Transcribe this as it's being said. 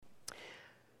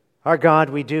Our God,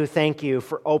 we do thank you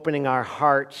for opening our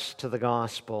hearts to the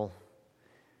gospel.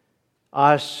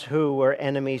 Us who were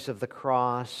enemies of the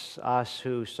cross, us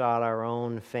who sought our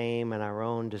own fame and our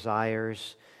own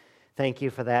desires, thank you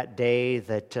for that day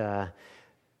that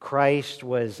Christ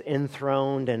was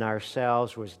enthroned and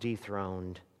ourselves was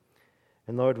dethroned.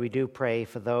 And Lord, we do pray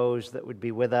for those that would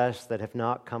be with us that have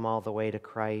not come all the way to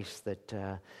Christ, that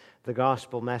the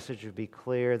gospel message would be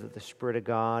clear, that the Spirit of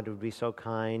God would be so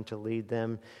kind to lead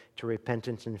them to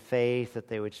repentance and faith, that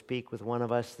they would speak with one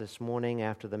of us this morning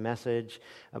after the message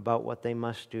about what they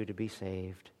must do to be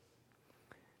saved.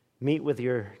 Meet with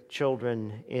your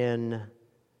children in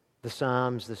the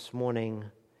Psalms this morning.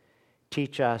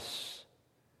 Teach us,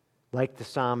 like the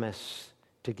psalmist,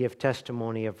 to give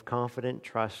testimony of confident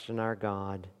trust in our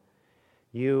God.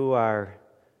 You are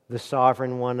the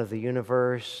sovereign one of the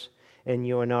universe, and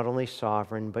you are not only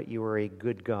sovereign, but you are a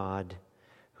good God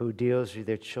who deals with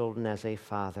your children as a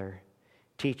father.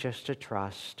 Teach us to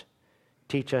trust.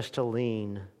 Teach us to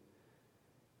lean. And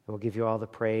we'll give you all the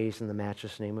praise in the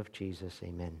matchless name of Jesus.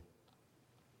 Amen.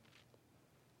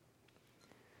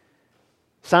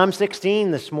 Psalm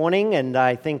 16 this morning, and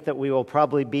I think that we will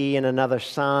probably be in another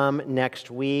psalm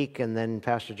next week, and then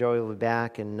Pastor Joey will be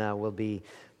back, and we'll be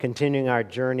continuing our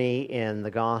journey in the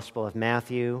Gospel of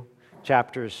Matthew.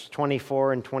 Chapters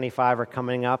 24 and 25 are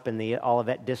coming up in the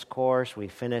Olivet Discourse. We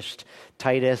finished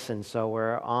Titus, and so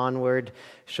we're onward,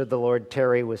 should the Lord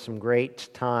tarry, with some great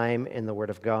time in the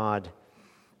Word of God.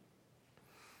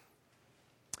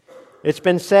 It's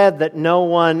been said that no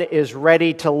one is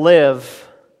ready to live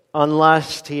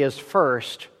unless he is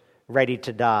first ready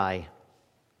to die.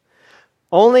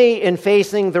 Only in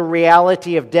facing the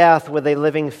reality of death with a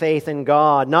living faith in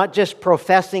God, not just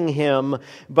professing Him,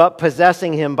 but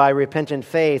possessing Him by repentant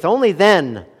faith, only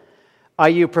then are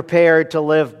you prepared to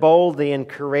live boldly and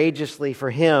courageously for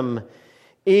Him,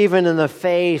 even in the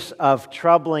face of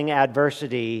troubling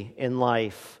adversity in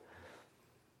life.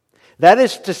 That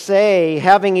is to say,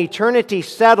 having eternity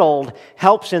settled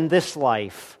helps in this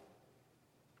life.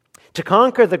 To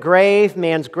conquer the grave,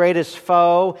 man's greatest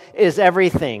foe, is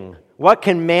everything. What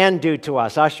can man do to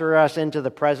us? Usher us into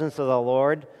the presence of the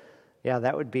Lord? Yeah,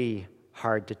 that would be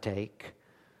hard to take.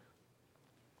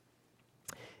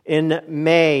 In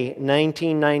May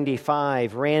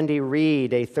 1995, Randy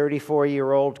Reed, a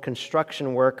 34-year-old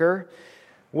construction worker,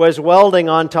 was welding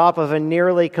on top of a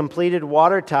nearly completed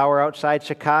water tower outside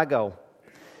Chicago.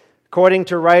 According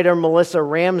to writer Melissa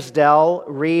Ramsdell,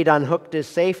 Reed unhooked his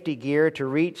safety gear to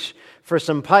reach for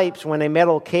some pipes when a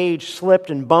metal cage slipped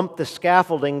and bumped the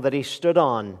scaffolding that he stood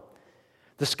on.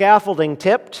 The scaffolding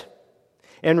tipped,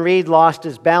 and Reed lost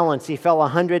his balance. He fell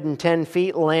 110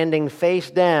 feet, landing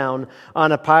face down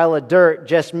on a pile of dirt,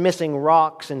 just missing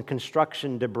rocks and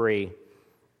construction debris.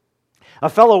 A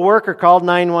fellow worker called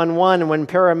 911, and when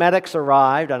paramedics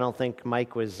arrived, I don't think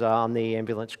Mike was on the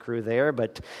ambulance crew there,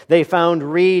 but they found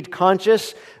Reed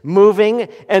conscious, moving,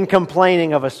 and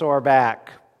complaining of a sore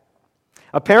back.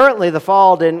 Apparently, the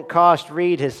fall didn't cost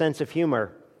Reed his sense of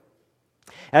humor.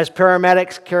 As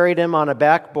paramedics carried him on a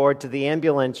backboard to the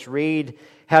ambulance, Reed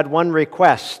had one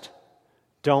request: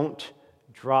 "Don't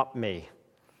drop me."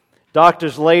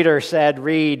 Doctors later said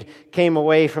Reed came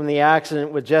away from the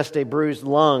accident with just a bruised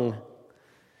lung.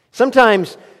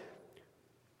 Sometimes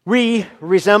we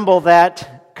resemble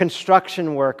that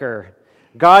construction worker.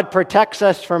 God protects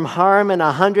us from harm in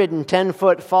a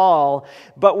 110-foot fall,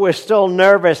 but we're still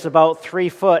nervous about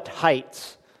 3-foot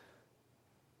heights.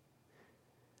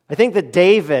 I think that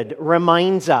David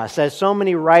reminds us, as so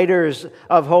many writers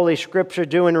of Holy Scripture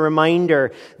do, in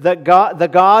reminder that the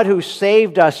God who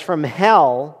saved us from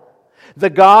hell, the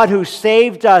God who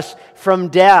saved us from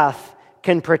death,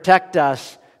 can protect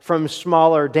us from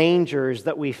smaller dangers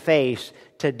that we face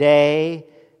today,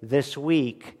 this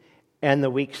week, and the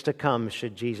weeks to come,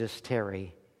 should Jesus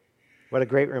tarry. What a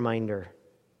great reminder.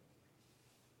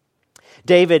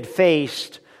 David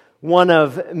faced one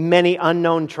of many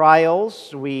unknown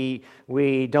trials. We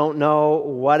don't know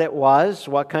what it was,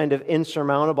 what kind of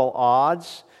insurmountable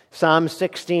odds. Psalm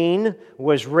 16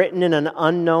 was written in an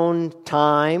unknown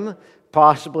time,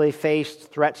 possibly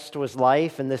faced threats to his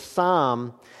life, and this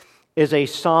psalm is a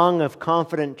song of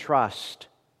confident trust.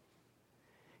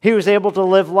 He was able to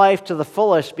live life to the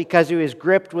fullest because he was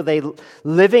gripped with a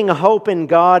living hope in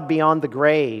God beyond the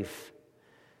grave.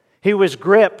 He was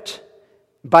gripped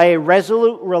by a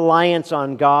resolute reliance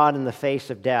on God in the face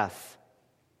of death.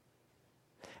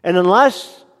 And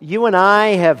unless you and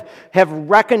I have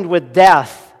reckoned with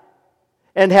death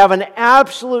and have an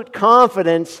absolute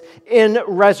confidence in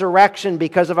resurrection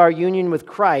because of our union with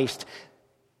Christ,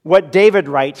 what David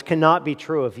writes cannot be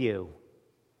true of you.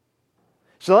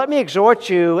 So let me exhort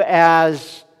you,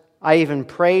 as I even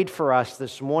prayed for us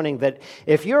this morning, that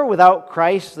if you're without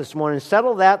Christ this morning,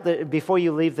 settle that before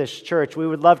you leave this church. We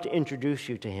would love to introduce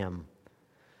you to Him.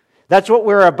 That's what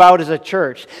we're about as a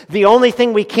church. The only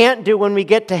thing we can't do when we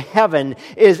get to heaven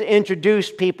is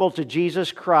introduce people to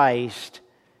Jesus Christ,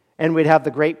 and we'd have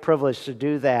the great privilege to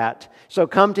do that. So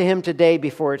come to Him today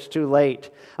before it's too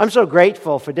late. I'm so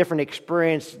grateful for different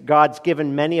experience God's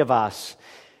given many of us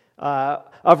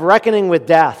of reckoning with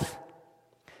death.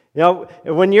 You know,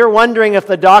 when you're wondering if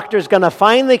the doctor's going to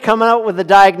finally come out with the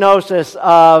diagnosis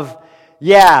of,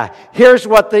 yeah, here's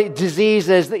what the disease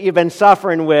is that you've been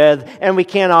suffering with, and we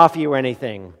can't offer you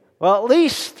anything. Well, at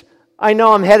least I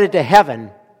know I'm headed to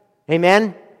heaven.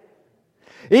 Amen?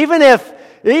 Even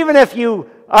if you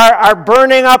are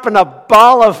burning up in a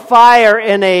ball of fire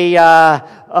in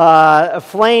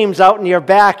flames out in your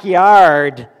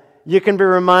backyard, you can be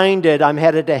reminded, I'm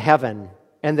headed to heaven.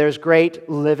 And there's great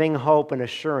living hope and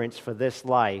assurance for this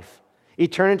life.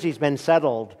 Eternity's been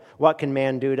settled. What can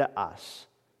man do to us?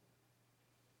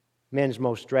 Man's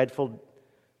most dreadful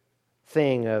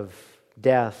thing of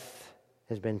death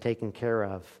has been taken care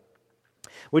of.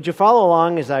 Would you follow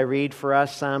along as I read for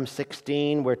us Psalm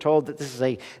 16? We're told that this is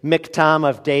a miktam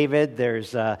of David.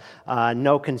 There's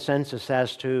no consensus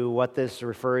as to what this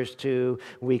refers to.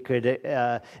 We could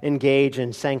engage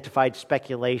in sanctified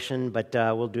speculation, but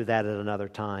we'll do that at another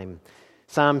time.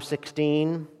 Psalm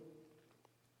 16.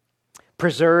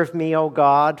 Preserve me, O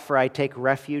God, for I take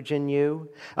refuge in you.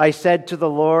 I said to the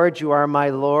Lord, you are my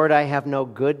Lord. I have no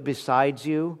good besides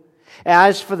you.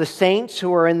 As for the saints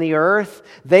who are in the earth,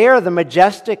 they are the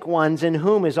majestic ones in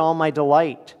whom is all my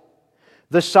delight.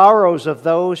 The sorrows of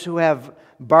those who have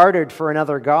bartered for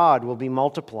another god will be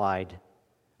multiplied.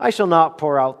 I shall not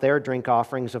pour out their drink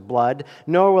offerings of blood,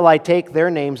 nor will I take their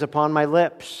names upon my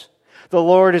lips. The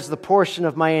Lord is the portion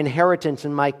of my inheritance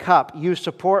and my cup. You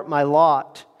support my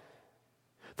lot.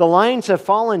 The lines have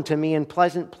fallen to me in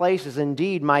pleasant places.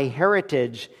 Indeed, my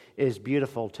heritage is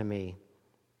beautiful to me.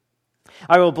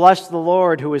 I will bless the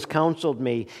Lord who has counseled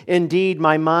me. Indeed,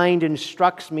 my mind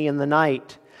instructs me in the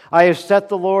night. I have set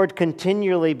the Lord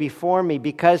continually before me.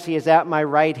 Because He is at my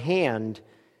right hand,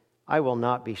 I will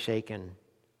not be shaken.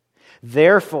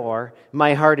 Therefore,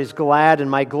 my heart is glad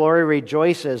and my glory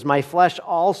rejoices. My flesh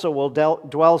also will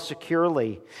dwell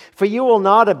securely. For you will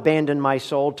not abandon my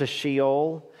soul to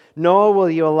Sheol, nor will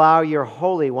you allow your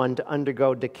Holy One to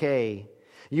undergo decay.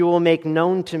 You will make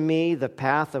known to me the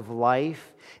path of life.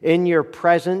 In your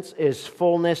presence is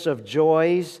fullness of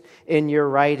joys. In your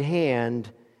right hand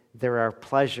there are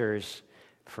pleasures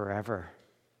forever.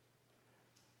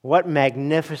 What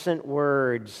magnificent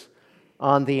words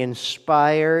on the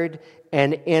inspired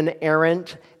and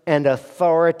inerrant and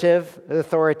authoritative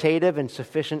and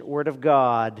sufficient Word of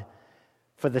God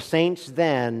for the saints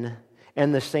then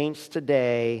and the saints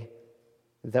today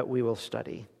that we will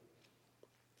study.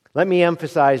 Let me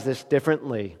emphasize this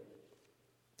differently.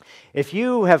 If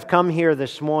you have come here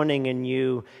this morning and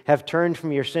you have turned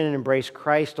from your sin and embraced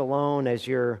Christ alone as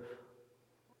your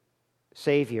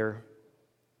Savior,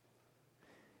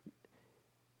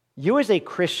 you as a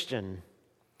Christian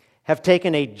have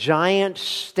taken a giant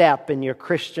step in your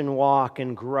Christian walk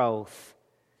and growth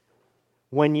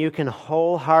when you can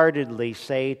wholeheartedly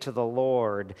say to the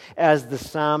Lord, as the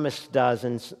psalmist does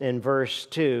in verse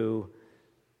 2,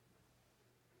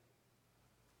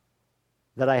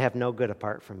 that I have no good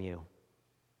apart from you.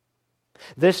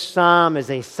 This psalm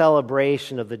is a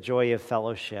celebration of the joy of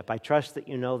fellowship. I trust that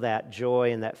you know that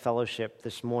joy and that fellowship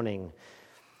this morning.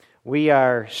 We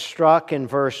are struck in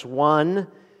verse 1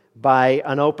 by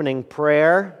an opening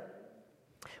prayer,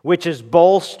 which is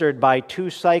bolstered by 2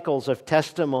 cycles of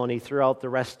testimony throughout the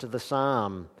rest of the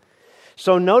psalm.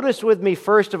 So notice with me,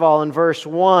 first of all, in verse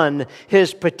 1,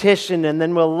 his petition, and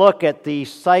then we'll look at the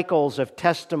cycles of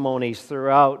testimonies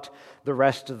throughout the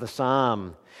rest of the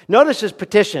psalm. Notice his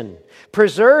petition.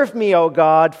 Preserve me, O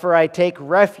God, for I take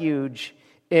refuge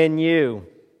in you.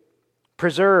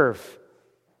 Preserve.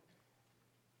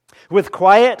 With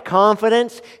quiet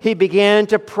confidence, he began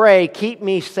to pray, keep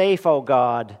me safe, O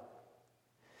God.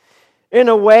 In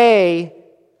a way,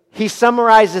 he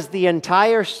summarizes the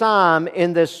entire psalm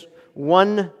in this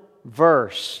one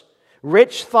verse.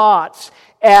 Rich thoughts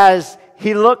as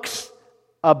he looks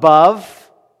above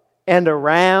and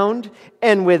around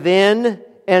and within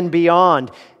and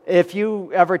beyond. if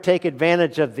you ever take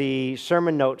advantage of the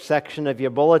sermon notes section of your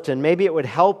bulletin, maybe it would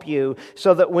help you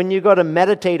so that when you go to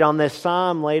meditate on this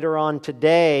psalm later on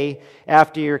today,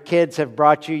 after your kids have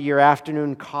brought you your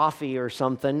afternoon coffee or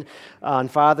something on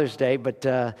Father's Day,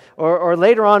 or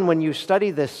later on when you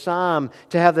study this psalm,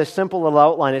 to have this simple little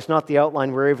outline. It's not the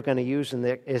outline we're ever going to use in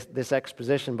this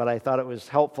exposition, but I thought it was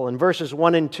helpful. In verses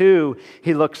 1 and 2,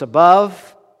 he looks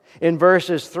above. In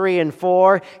verses 3 and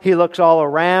 4, he looks all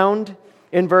around.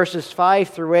 In verses 5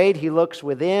 through 8, he looks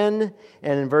within,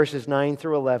 and in verses 9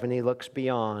 through 11, he looks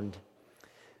beyond.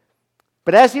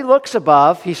 But as he looks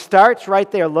above, he starts right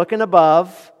there looking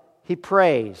above, he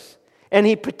prays, and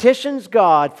he petitions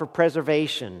God for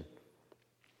preservation.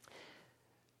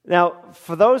 Now,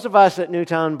 for those of us at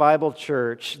Newtown Bible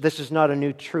Church, this is not a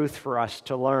new truth for us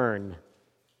to learn,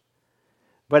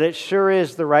 but it sure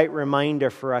is the right reminder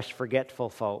for us forgetful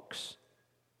folks.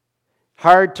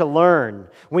 Hard to learn.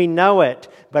 We know it,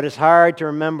 but it's hard to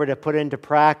remember to put into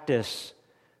practice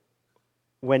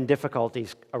when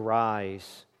difficulties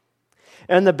arise.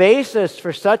 And the basis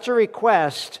for such a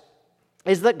request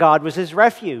is that God was his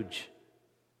refuge.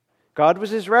 God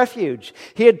was his refuge.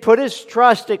 He had put his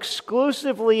trust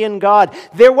exclusively in God.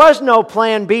 There was no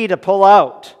plan B to pull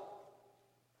out.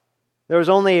 There was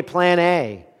only a plan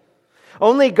A.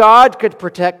 Only God could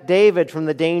protect David from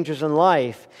the dangers in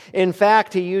life. In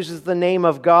fact, he uses the name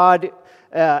of God,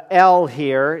 El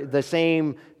here, the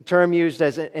same term used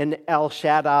as in El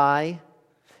Shaddai.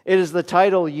 It is the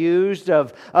title used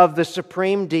of the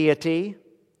supreme deity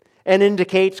and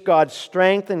indicates God's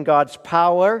strength and God's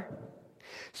power.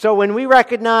 So when we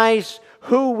recognize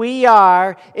who we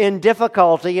are in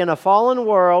difficulty in a fallen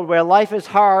world where life is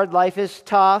hard, life is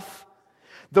tough,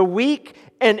 the weak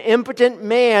and impotent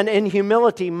man in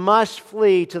humility must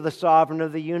flee to the sovereign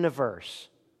of the universe.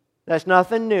 That's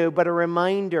nothing new, but a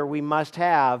reminder we must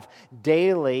have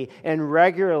daily and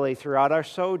regularly throughout our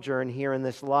sojourn here in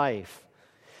this life.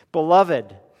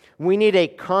 Beloved, we need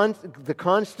the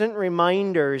constant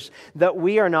reminders that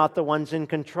we are not the ones in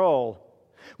control.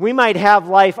 We might have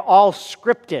life all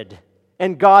scripted,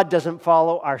 and God doesn't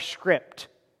follow our script.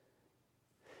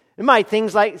 It might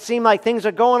seem like things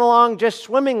are going along just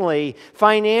swimmingly,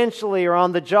 financially or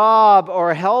on the job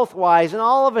or health-wise, and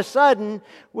all of a sudden,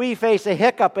 we face a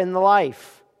hiccup in the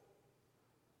life.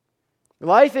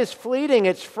 Life is fleeting,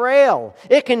 it's frail.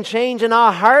 It can change in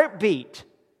a heartbeat.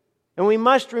 And we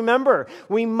must remember,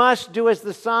 we must do as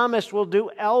the psalmist will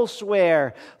do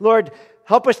elsewhere. Lord,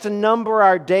 help us to number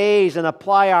our days and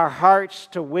apply our hearts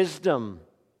to wisdom.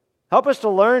 Help us to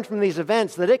learn from these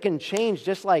events that it can change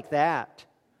just like that.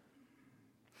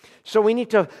 So we need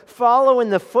to follow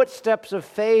in the footsteps of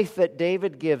faith that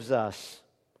David gives us.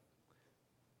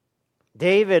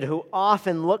 David, who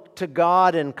often looked to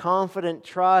God in confident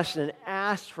trust and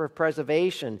asked for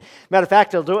preservation. Matter of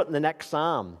fact, he'll do it in the next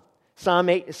psalm. Psalm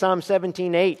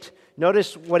 17:8.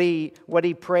 Notice what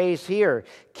he prays here.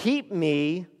 Keep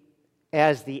me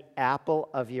as the apple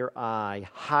of your eye.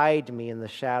 Hide me in the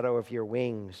shadow of your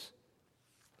wings.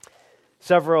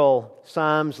 Several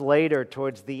psalms later,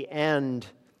 towards the end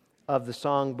of the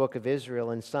Songbook of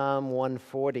Israel, in Psalm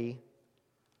 140.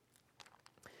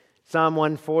 Psalm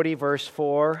 140, verse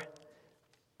 4.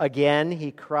 Again,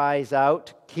 he cries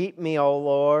out, "Keep me, O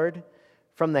Lord,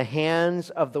 from the hands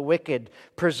of the wicked.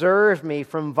 Preserve me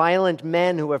from violent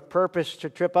men who have purposed to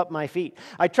trip up my feet."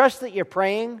 I trust that you're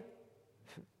praying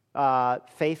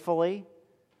faithfully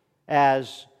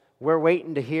as we're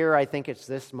waiting to hear, I think it's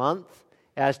this month,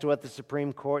 as to what the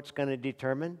Supreme Court's going to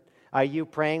determine. Are you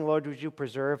praying, Lord, would you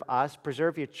preserve us,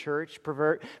 preserve your church,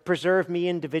 preserve me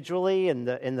individually in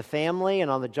the family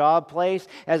and on the job place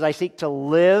as I seek to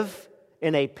live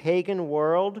in a pagan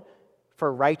world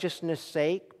for righteousness'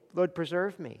 sake? Lord,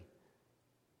 preserve me.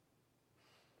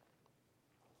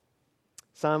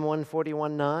 Psalm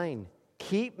 141:9.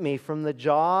 Keep me from the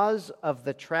jaws of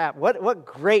the trap. What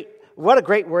a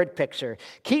great word picture.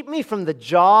 Keep me from the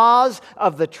jaws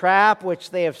of the trap which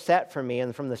they have set for me,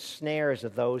 and from the snares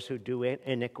of those who do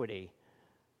iniquity.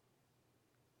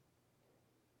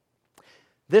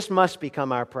 This must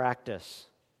become our practice.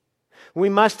 We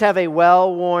must have a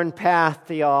well-worn path to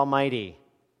the Almighty.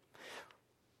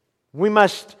 We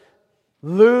must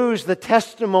lose the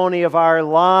testimony of our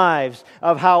lives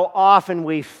of how often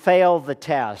we fail the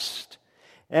test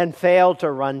and fail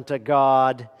to run to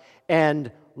God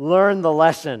and learn the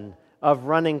lesson of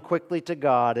running quickly to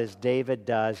God as David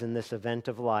does in this event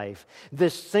of life.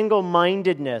 This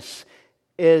single-mindedness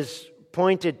is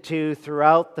pointed to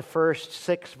throughout the first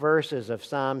 6 verses of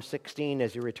Psalm 16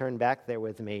 as you return back there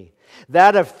with me.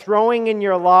 That of throwing in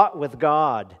your lot with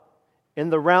God in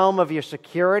the realm of your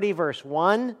security, verse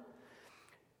 1,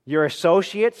 Your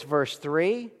associates, verse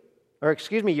 3.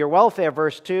 Your welfare,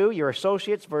 verse 2. Your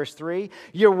associates, verse 3.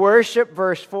 Your worship,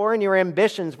 verse 4. And your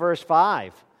ambitions, verse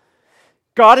 5.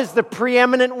 God is the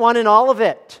preeminent one in all of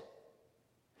it.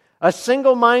 A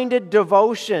single-minded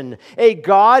devotion, a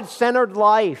God-centered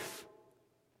life.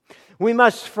 We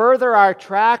must further our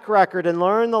track record and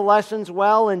learn the lessons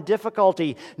well in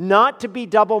difficulty, not to be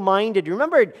double-minded.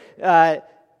 Remember,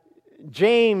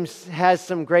 James has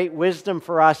some great wisdom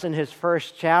for us in his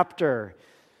first chapter.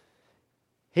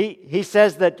 He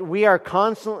says that we are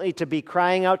constantly to be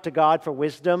crying out to God for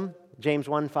wisdom, James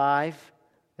 1:5.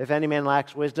 If any man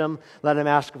lacks wisdom, let him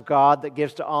ask of God that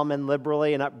gives to all men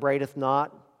liberally and upbraideth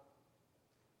not.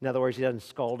 In other words, he doesn't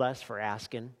scold us for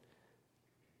asking.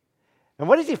 And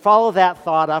what does he follow that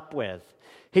thought up with?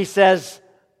 He says,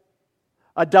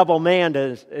 a double man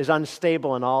is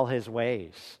unstable in all his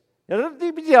ways.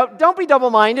 Don't be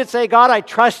double-minded. Say, God, I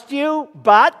trust you,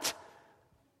 but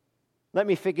let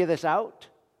me figure this out.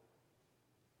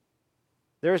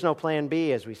 There is no plan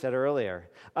B, as we said earlier.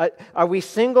 Are we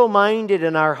single-minded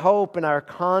in our hope and our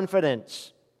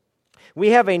confidence? We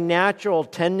have a natural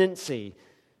tendency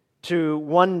to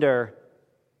wonder,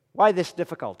 why this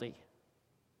difficulty?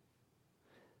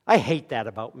 I hate that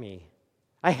about me.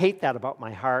 I hate that about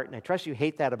my heart, and I trust you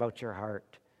hate that about your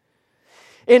heart.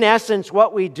 In essence,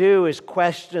 what we do is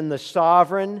question the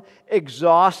sovereign,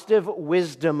 exhaustive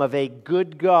wisdom of a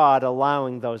good God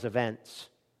allowing those events.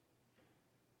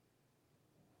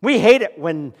 We hate it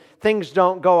when things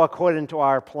don't go according to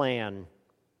our plan.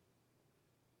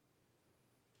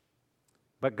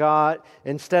 But God,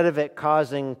 instead of it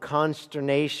causing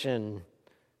consternation,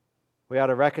 we ought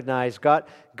to recognize God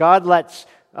lets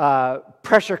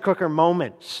pressure cooker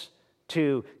moments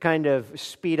to kind of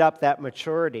speed up that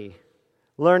maturity,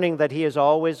 learning that He is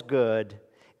always good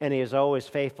and He is always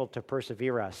faithful to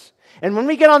persevere us. And when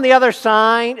we get on the other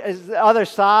side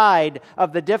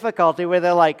of the difficulty where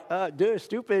they're like,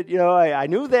 stupid, I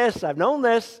knew this, I've known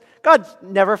this, God's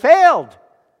never failed.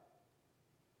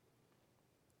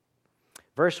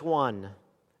 Verse 1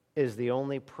 is the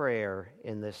only prayer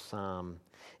in this psalm.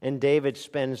 And David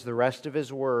spends the rest of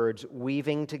his words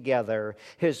weaving together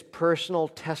his personal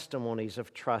testimonies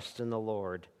of trust in the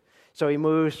Lord. So he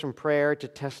moves from prayer to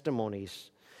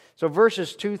testimonies. So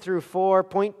verses 2 through 4,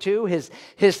 point 2,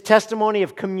 his testimony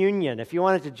of communion. If you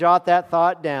wanted to jot that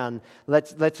thought down,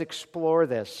 let's explore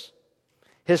this.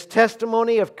 His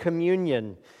testimony of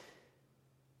communion.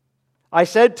 I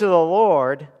said to the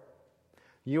Lord,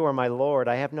 you are my Lord,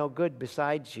 I have no good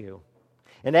besides you.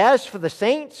 And as for the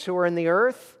saints who are in the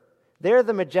earth, they're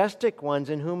the majestic ones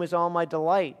in whom is all my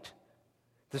delight.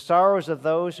 The sorrows of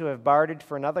those who have bartered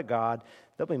for another God,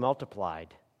 they'll be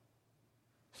multiplied.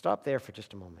 Stop there for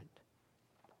just a moment.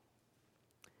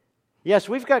 Yes,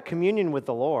 we've got communion with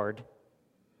the Lord.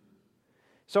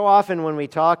 So often when we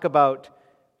talk about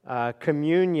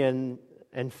communion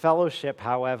and fellowship,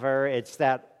 however, it's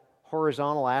that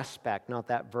horizontal aspect, not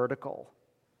that vertical.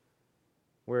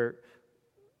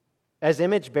 As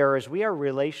image bearers, we are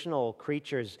relational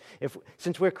creatures.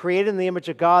 Since we're created in the image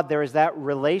of God, there is that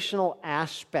relational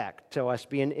aspect to us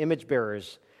being image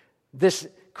bearers. This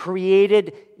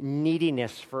created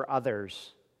neediness for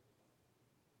others.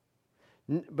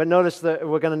 But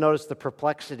we're going to notice the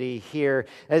perplexity here.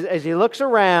 As he looks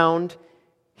around,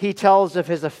 he tells of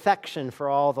his affection for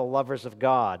all the lovers of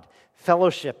God.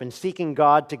 Fellowship and seeking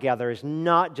God together is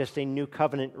not just a new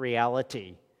covenant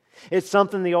reality. It's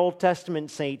something the Old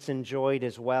Testament saints enjoyed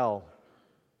as well.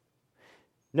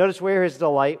 Notice where his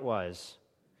delight was.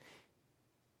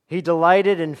 He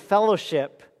delighted in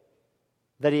fellowship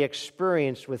that he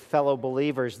experienced with fellow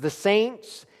believers, the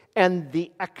saints and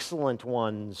the excellent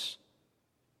ones.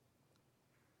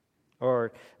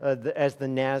 Or as the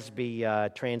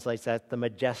NASB translates that, the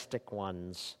majestic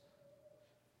ones.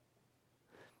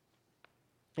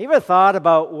 You ever thought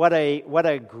about what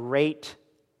a great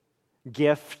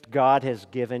gift God has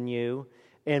given you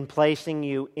in placing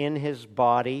you in His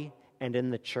body and in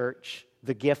the church?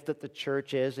 The gift that the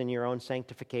church is in your own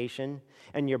sanctification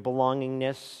and your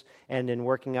belongingness and in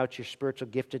working out your spiritual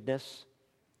giftedness.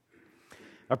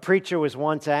 A preacher was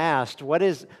once asked, what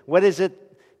is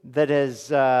it that has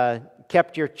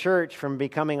kept your church from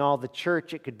becoming all the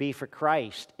church it could be for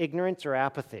Christ? Ignorance or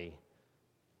apathy?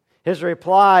 His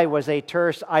reply was a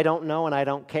terse, I don't know and I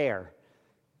don't care.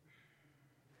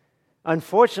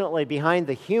 Unfortunately, behind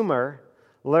the humor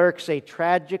lurks a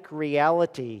tragic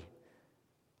reality.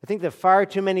 I think that far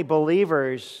too many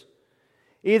believers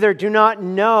either do not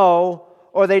know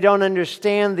or they don't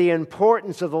understand the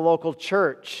importance of the local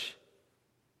church.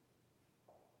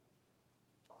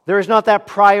 There is not that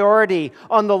priority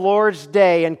on the Lord's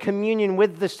day and communion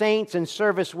with the saints and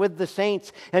service with the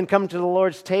saints and come to the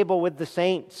Lord's table with the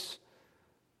saints.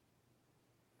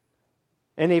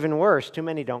 And even worse, too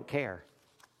many don't care.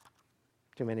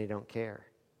 Too many don't care.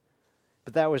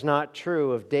 But that was not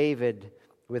true of David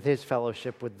with his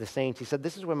fellowship with the saints. He said,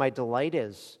 "This is where my delight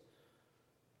is."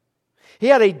 He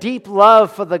had a deep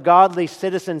love for the godly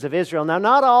citizens of Israel. Now,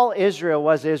 not all Israel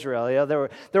was Israel. There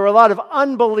were a lot of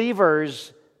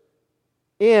unbelievers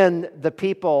in the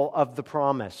people of the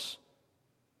promise.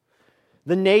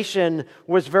 The nation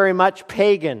was very much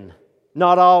pagan.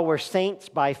 Not all were saints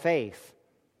by faith.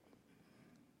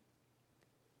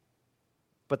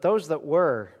 But those that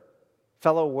were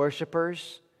fellow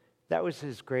worshipers, that was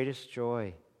his greatest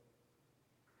joy.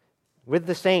 With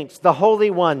the saints, the holy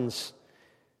ones,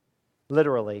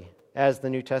 literally, as the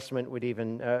New Testament would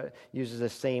even uses the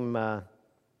same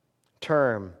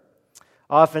term.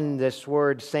 Often this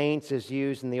word saints is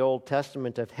used in the Old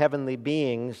Testament of heavenly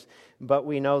beings, but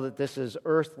we know that this is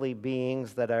earthly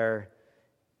beings that are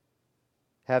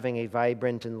having a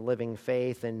vibrant and living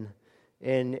faith in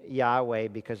Yahweh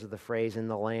because of the phrase "in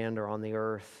the land" or "on the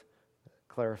earth,"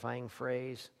 clarifying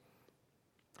phrase.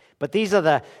 But these are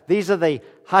the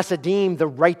Hasidim, the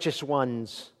righteous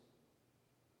ones,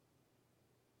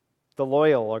 the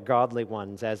loyal or godly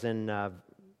ones, as in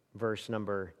verse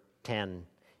number 10.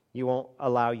 You won't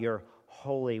allow your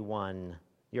holy ones,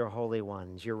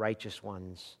 your righteous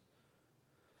ones.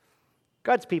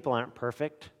 God's people aren't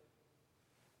perfect.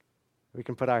 We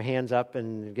can put our hands up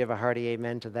and give a hearty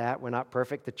amen to that. We're not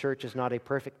perfect. The church is not a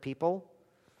perfect people.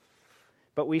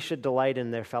 But we should delight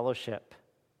in their fellowship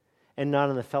and not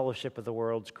in the fellowship of the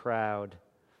world's crowd.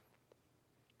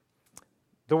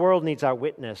 The world needs our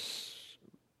witness,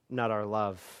 not our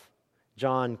love.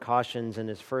 John cautions in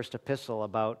his first epistle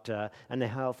about an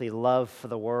unhealthy love for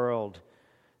the world.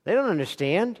 They don't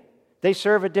understand. They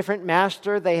serve a different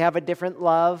master. They have a different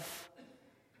love.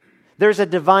 There's a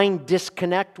divine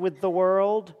disconnect with the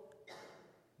world.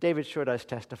 David sure does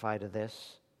testify to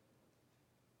this.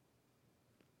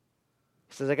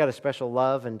 He says, "I got a special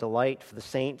love and delight for the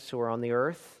saints who are on the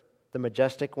earth, the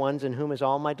majestic ones in whom is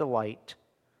all my delight."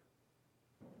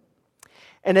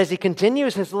 And as he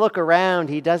continues his look around,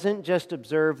 he doesn't just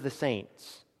observe the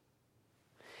saints.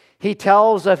 He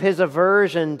tells of his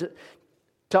aversion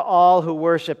to all who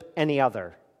worship any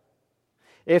other.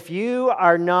 If you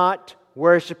are not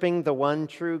worshiping the one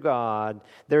true God,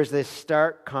 there's this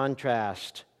stark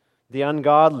contrast. The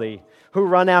ungodly who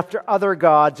run after other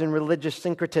gods in religious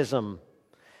syncretism.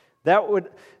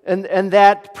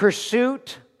 That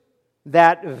pursuit,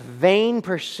 that vain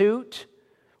pursuit,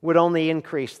 would only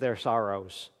increase their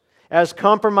sorrows. As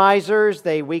compromisers,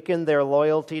 they weaken their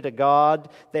loyalty to God.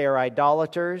 They are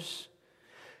idolaters.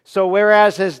 So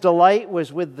whereas his delight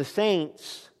was with the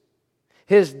saints,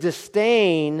 his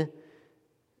disdain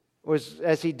was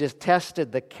as he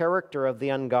detested the character of the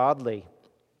ungodly.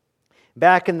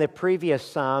 Back in the previous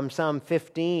Psalm, Psalm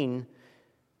 15,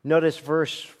 notice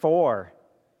verse 4.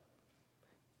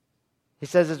 He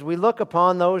says, "As we look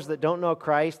upon those that don't know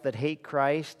Christ, that hate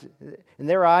Christ, in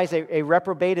their eyes a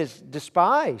reprobate is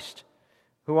despised,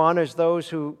 who honors those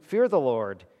who fear the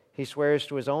Lord. He swears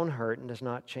to his own hurt and does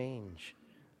not change."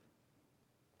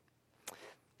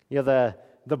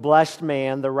 The blessed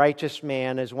man, the righteous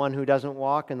man, is one who doesn't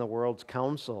walk in the world's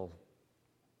counsel.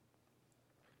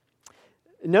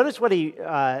 Notice what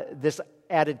this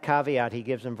added caveat he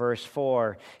gives in verse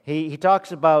 4. He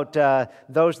talks about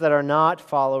those that are not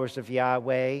followers of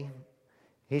Yahweh.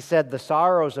 He said, "The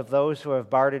sorrows of those who have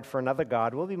bartered for another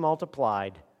god will be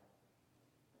multiplied."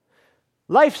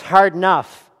 Life's hard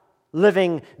enough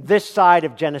living this side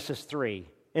of Genesis 3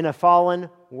 in a fallen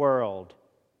world.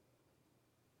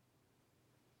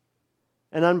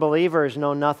 And unbelievers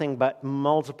know nothing but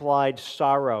multiplied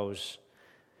sorrows.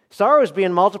 Sorrows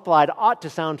being multiplied ought to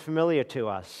sound familiar to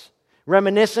us,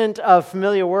 reminiscent of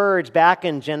familiar words back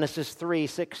in Genesis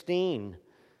 3:16.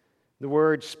 The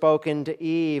words spoken to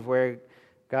Eve where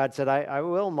God said, I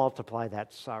will multiply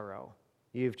that sorrow.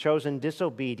 You've chosen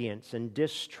disobedience and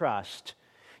distrust.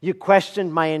 You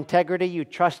questioned my integrity. You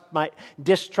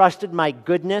distrusted my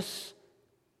goodness.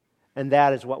 And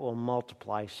that is what will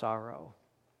multiply sorrow.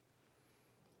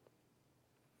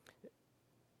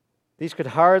 These could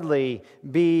hardly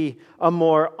be a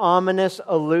more ominous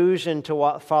allusion to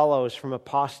what follows from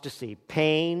apostasy.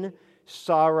 Pain,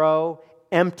 sorrow,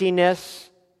 emptiness,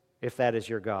 if that is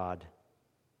your God.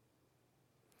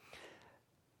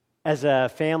 As a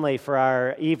family, for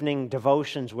our evening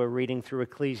devotions, we're reading through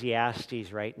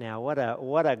Ecclesiastes right now. What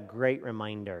a great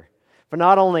reminder for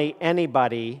not only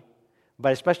anybody,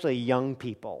 but especially young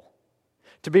people,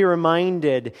 To be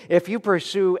reminded, if you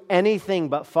pursue anything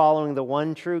but following the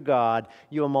one true God,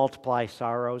 you will multiply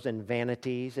sorrows and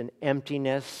vanities and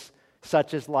emptiness,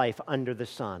 such as life under the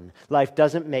sun. Life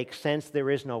doesn't make sense. There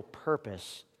is no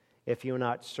purpose if you're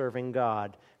not serving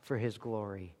God for His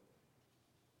glory.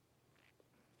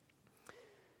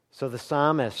 So the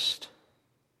psalmist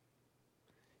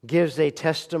gives a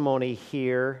testimony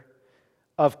here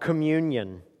of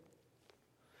communion,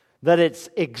 that it's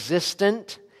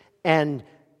existent and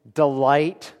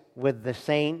delight with the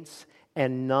saints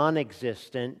and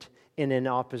non-existent and in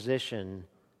opposition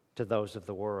to those of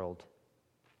the world.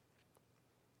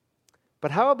 But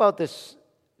how about this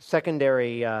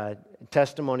secondary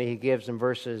testimony he gives in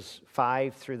verses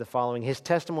 5 through the following, his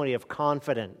testimony of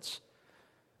confidence?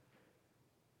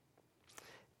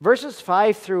 Verses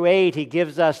 5 through 8, he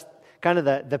gives us kind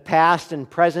of the past and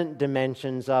present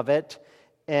dimensions of it,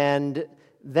 and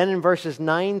then in verses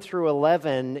 9 through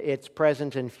 11, it's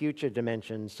present and future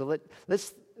dimensions. So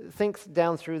let's think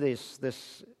down through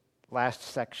this last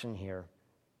section here.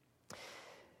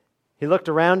 He looked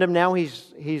around him. Now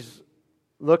he's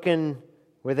looking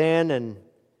within, and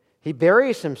he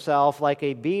buries himself like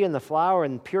a bee in the flower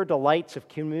in pure delights of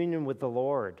communion with the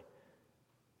Lord.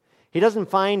 He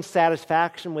doesn't find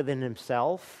satisfaction within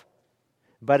himself,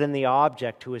 but in the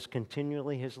object who is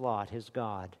continually his lot, his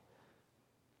God.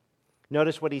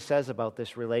 Notice what he says about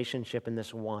this relationship in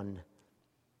this one.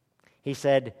 He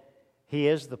said, He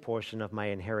is the portion of my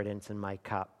inheritance and my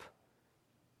cup.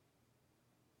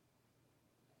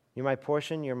 You're my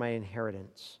portion, you're my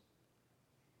inheritance.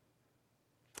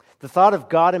 The thought of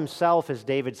God Himself is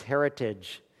David's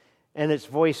heritage, and it's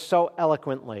voiced so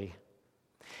eloquently.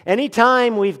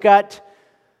 Anytime we've got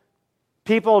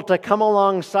people to come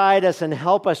alongside us and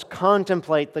help us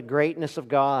contemplate the greatness of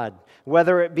God,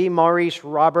 whether it be Maurice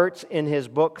Roberts in his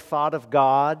book Thought of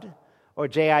God, or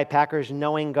J.I. Packer's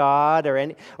Knowing God,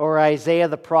 or Isaiah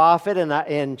the prophet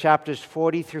in chapters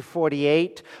 40 through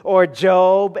 48, or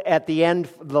Job at the end,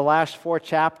 the last 4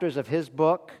 chapters of his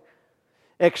book,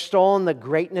 extolling the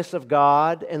greatness of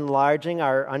God, enlarging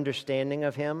our understanding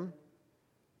of Him,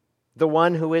 the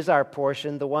one who is our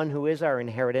portion, the one who is our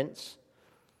inheritance.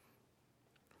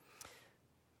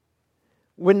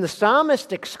 When the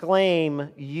psalmist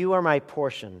exclaim, "You are my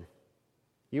portion,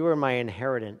 you are my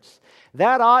inheritance,"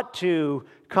 that ought to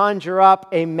conjure up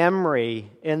a memory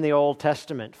in the Old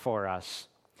Testament for us.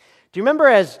 Do you remember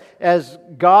as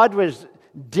God was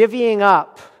divvying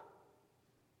up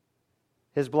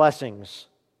His blessings?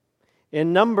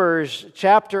 In Numbers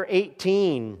chapter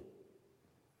 18,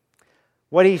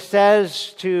 what He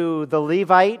says to the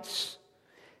Levites,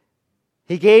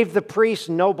 He gave the priests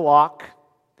no block.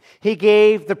 He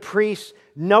gave the priests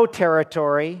no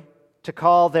territory to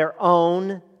call their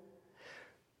own.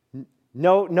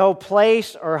 No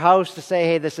place or house to say,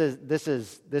 hey, this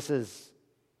is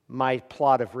my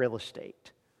plot of real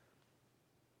estate.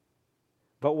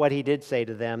 But what He did say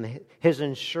to them, His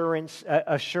assurance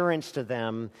to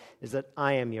them is that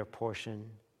I am your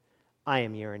portion. I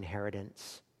am your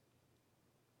inheritance.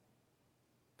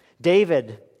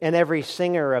 David and every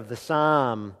singer of the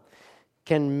psalm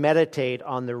can meditate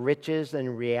on the riches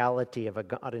and reality of a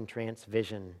God-entranced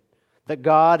vision. That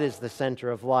God is the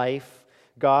center of life.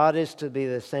 God is to be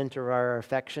the center of our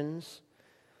affections.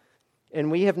 And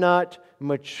we have not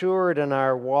matured in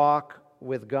our walk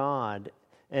with God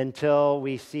until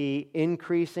we see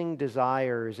increasing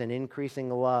desires and increasing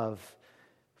love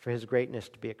for His greatness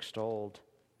to be extolled.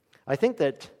 I think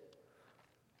that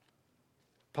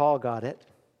Paul got it.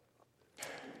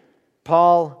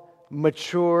 Paul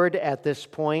matured at this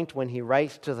point when he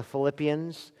writes to the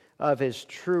Philippians of his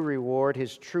true reward,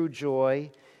 his true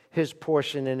joy, his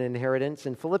portion and inheritance.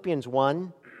 In Philippians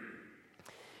 1,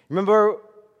 remember,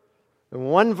 in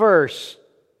one verse,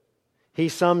 he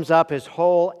sums up his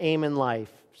whole aim in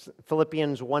life.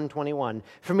 Philippians 1:21.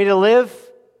 For me to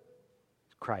live,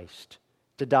 Christ.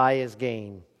 To die is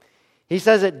gain. He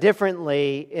says it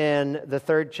differently in the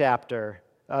 3rd chapter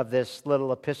of this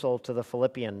little epistle to the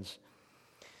Philippians.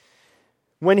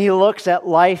 When he looks at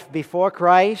life before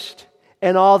Christ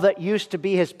and all that used to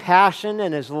be his passion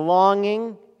and his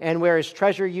longing and where his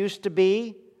treasure used to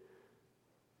be,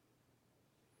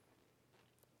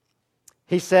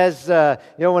 he says,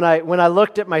 when I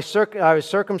looked at I was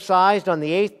circumcised on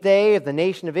the 8th day of the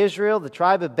nation of Israel, the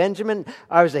tribe of Benjamin.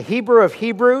 I was a Hebrew of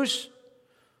Hebrews.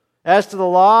 As to the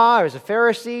law, I was a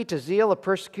Pharisee, to zeal a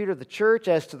persecutor of the church.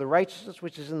 As to the righteousness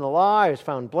which is in the law, I was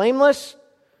found blameless.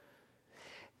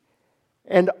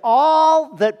 And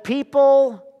all that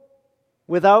people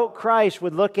without Christ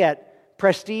would look at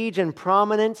prestige and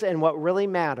prominence and what really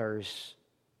matters,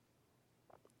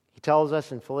 he tells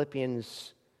us in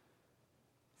Philippians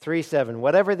 3:7,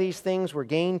 whatever these things were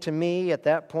gained to me at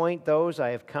that point, those I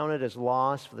have counted as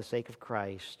loss for the sake of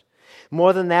Christ.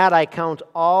 More than that, I count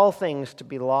all things to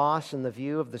be loss in the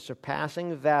view of the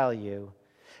surpassing value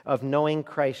of knowing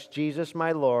Christ Jesus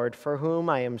my Lord, for whom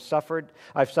I've suffered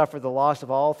the loss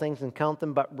of all things and count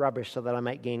them but rubbish so that I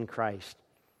might gain Christ.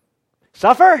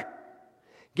 Suffer?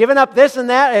 Giving up this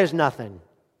and that is nothing,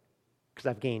 because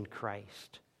I've gained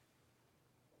Christ.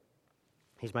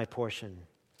 He's my portion.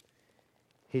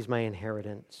 He's my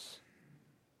inheritance.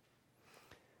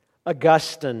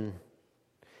 Augustine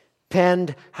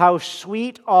penned, how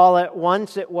sweet all at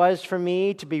once it was for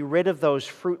me to be rid of those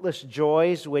fruitless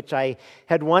joys which I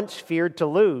had once feared to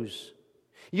lose.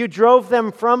 You drove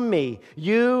them from me,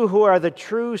 you who are the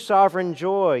true sovereign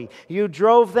joy. You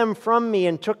drove them from me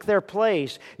and took their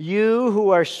place. You who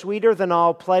are sweeter than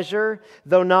all pleasure,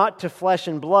 though not to flesh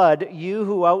and blood. You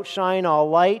who outshine all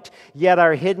light, yet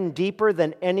are hidden deeper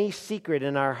than any secret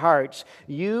in our hearts.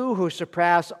 You who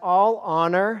surpass all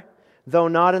honor, though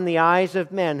not in the eyes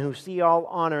of men who see all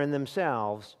honor in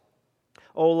themselves.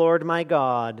 O Lord my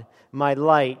God, my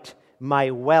light,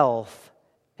 my wealth,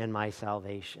 and my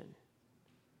salvation.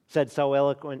 Said so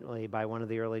eloquently by one of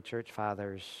the early church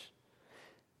fathers,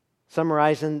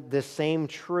 summarizing this same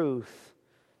truth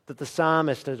that the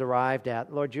psalmist has arrived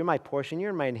at. Lord, you're my portion,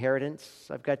 you're my inheritance.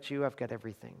 I've got you, I've got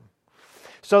everything.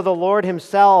 So the Lord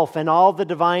himself and all the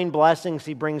divine blessings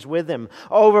he brings with him,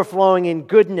 overflowing in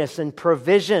goodness and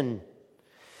provision.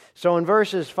 So in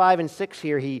verses 5 and 6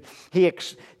 here,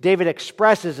 David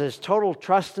expresses his total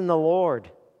trust in the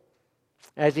Lord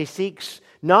as he seeks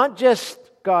not just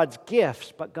God's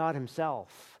gifts, but God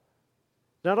himself.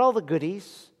 Not all the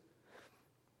goodies.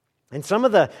 And some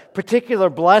of the particular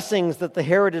blessings that the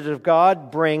heritage of God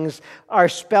brings are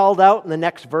spelled out in the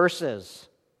next verses.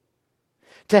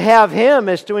 To have him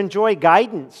is to enjoy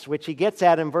guidance, which he gets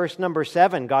at in verse number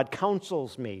 7. God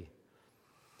counsels me.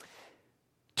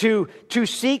 To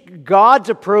seek God's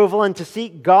approval and to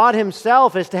seek God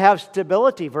himself is to have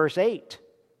stability, verse 8.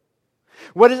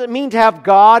 What does it mean to have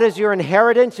God as your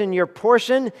inheritance and your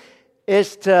portion?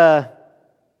 Is to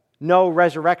know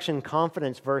resurrection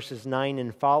confidence, verses 9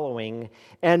 and following.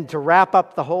 And to wrap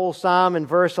up the whole psalm in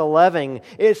verse 11,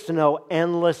 is to know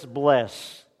endless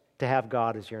bliss, to have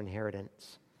God as your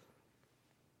inheritance.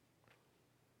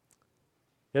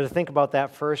 You have to think about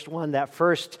that first one, that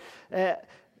first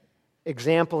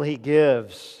example he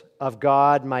gives of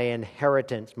God, my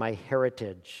inheritance, my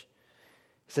heritage.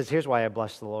 He says, here's why I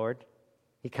bless the Lord.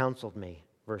 He counseled me,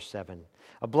 verse 7.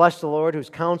 I bless the Lord who's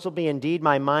counseled me. Indeed,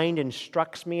 my mind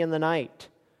instructs me in the night.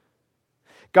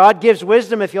 God gives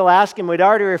wisdom if you'll ask him. We'd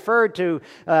already referred to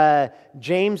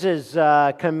James's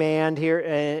command here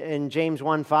in James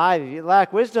 1:5. If you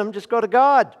lack wisdom, just go to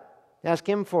God. Ask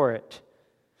him for it.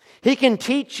 He can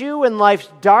teach you in life's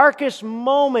darkest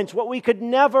moments what we could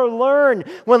never learn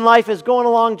when life is going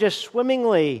along just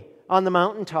swimmingly on the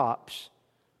mountaintops.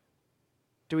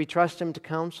 Do we trust him to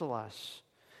counsel us?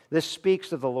 This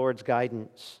speaks of the Lord's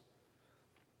guidance.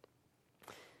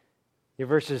 Your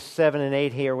verses 7 and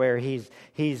 8 here where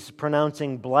he's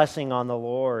pronouncing blessing on the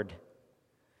Lord. It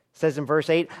says in verse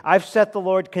 8, I've set the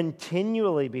Lord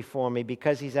continually before me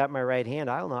because he's at my right hand.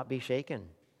 I will not be shaken.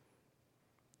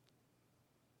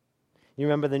 You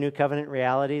remember the New Covenant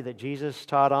reality that Jesus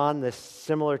taught on, this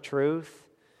similar truth?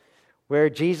 Where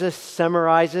Jesus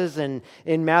summarizes in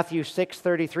Matthew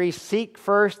 6:33, seek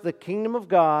first the kingdom of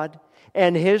God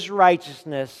and his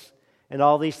righteousness, and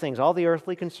all these things, all the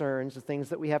earthly concerns, the things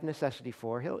that we have necessity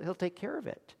for, he'll take care of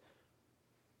it.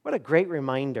 What a great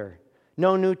reminder.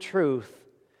 No new truth,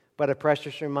 but a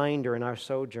precious reminder in our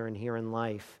sojourn here in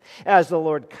life, as the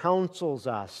Lord counsels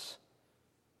us.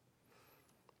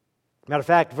 Matter of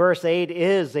fact, verse 8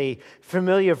 is a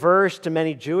familiar verse to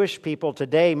many Jewish people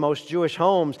today, most Jewish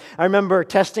homes. I remember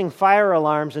testing fire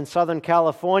alarms in Southern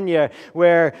California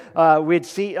where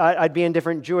I'd be in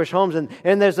different Jewish homes,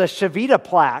 and there's a Shavita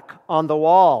plaque on the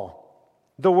wall.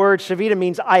 The word Shavita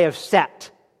means I have set.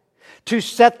 To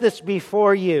set this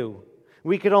before you.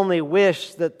 We could only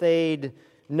wish that they'd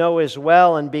know as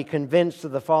well and be convinced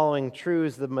of the following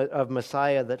truths of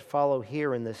Messiah that follow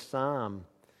here in this psalm.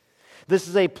 This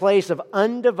is a place of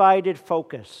undivided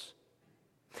focus,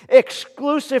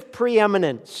 exclusive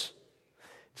preeminence,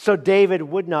 so David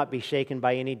would not be shaken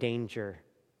by any danger.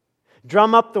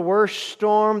 Drum up the worst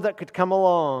storm that could come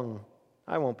along.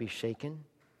 I won't be shaken.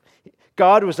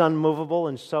 God was unmovable,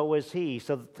 and so was he.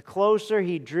 So that the closer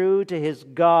he drew to his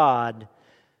God,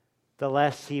 the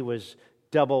less he was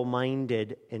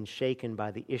double-minded and shaken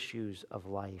by the issues of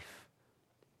life.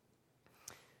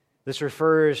 This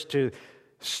refers to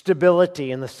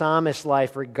stability in the psalmist's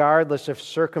life, regardless of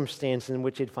circumstance in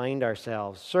which he'd find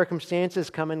ourselves. Circumstances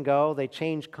come and go, they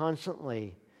change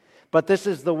constantly. But this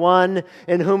is the one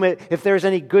in whom, if there's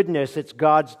any goodness, it's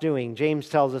God's doing. James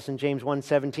tells us in James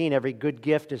 1:17, every good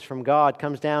gift is from God,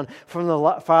 comes down from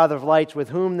the Father of lights, with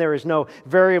whom there is no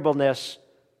variableness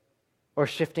or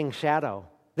shifting shadow.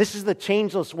 This is the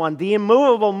changeless one, the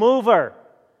immovable mover,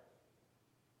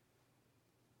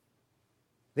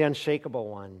 the unshakable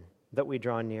one that we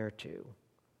draw near to. He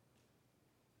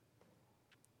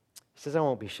says, I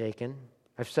won't be shaken.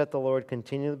 I've set the Lord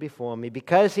continually before me.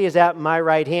 Because he is at my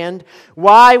right hand.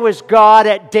 Why was God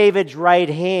at David's right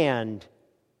hand?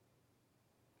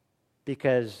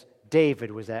 Because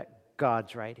David was at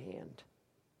God's right hand.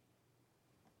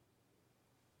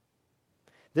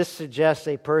 This suggests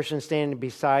a person standing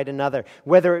beside another.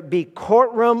 Whether it be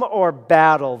courtroom or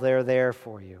battle, they're there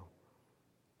for you.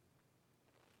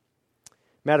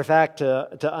 Matter of fact,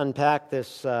 to unpack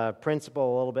this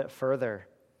principle a little bit further,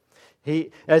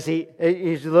 as he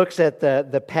looks at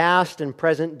the past and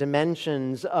present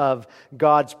dimensions of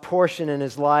God's portion in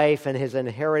his life and his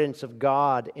inheritance of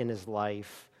God in his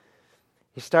life,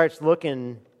 he starts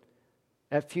looking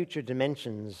at future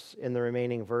dimensions in the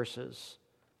remaining verses.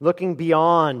 Looking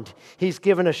beyond, he's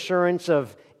given assurance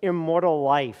of immortal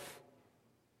life.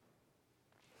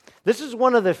 This is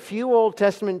one of the few Old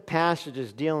Testament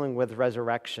passages dealing with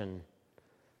resurrection.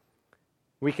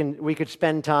 We could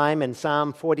spend time in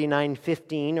Psalm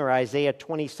 49:15 or Isaiah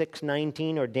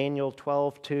 26:19 or Daniel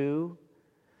 12:2.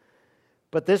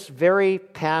 But this very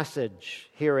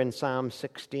passage here in Psalm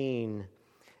 16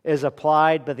 is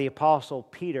applied by the Apostle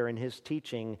Peter in his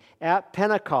teaching at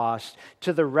Pentecost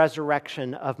to the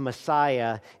resurrection of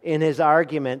Messiah in his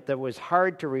argument that was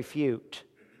hard to refute.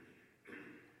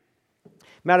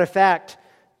 Matter of fact,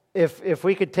 if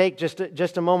we could take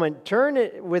just a moment, turn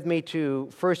it with me to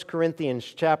 1 Corinthians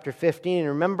chapter 15, and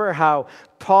remember how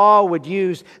Paul would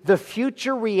use the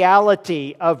future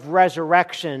reality of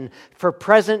resurrection for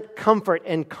present comfort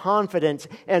and confidence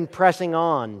and pressing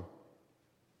on.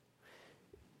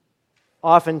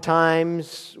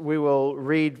 Oftentimes, we will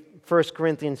read 1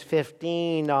 Corinthians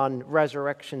 15 on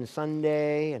Resurrection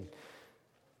Sunday, and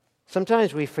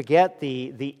sometimes we forget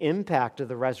the impact of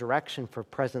the resurrection for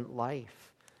present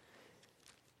life.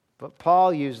 But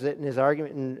Paul used it in his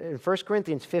argument in 1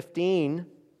 Corinthians 15.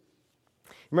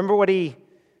 Remember what he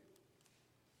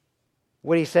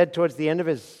said towards the end of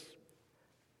his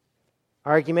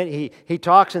argument? He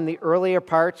talks in the earlier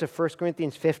parts of 1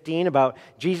 Corinthians 15 about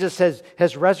Jesus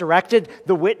has resurrected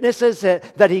the witnesses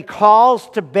that he calls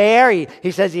to bear.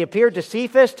 He says he appeared to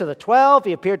Cephas, to the 12.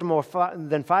 He appeared to more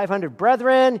than 500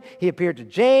 brethren. He appeared to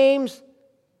James.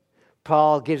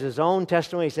 Paul gives his own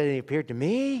testimony. He said he appeared to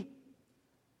me.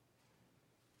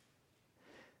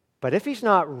 But if he's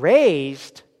not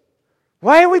raised,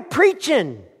 why are we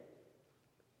preaching?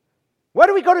 Why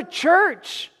do we go to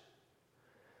church?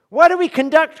 Why do we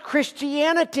conduct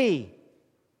Christianity?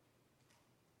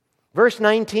 Verse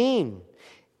 19,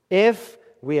 if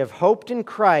we have hoped in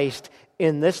Christ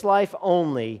in this life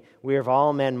only, we are of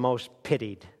all men most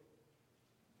pitied.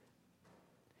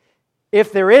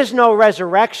 If there is no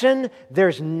resurrection,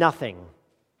 there's nothing.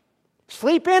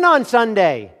 Sleep in on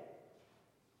Sunday.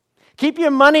 Keep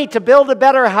your money to build a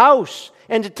better house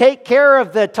and to take care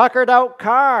of the tuckered out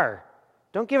car.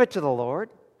 Don't give it to the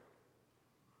Lord.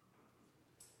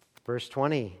 Verse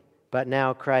 20, but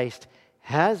now Christ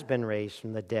has been raised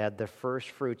from the dead, the first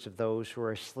fruits of those who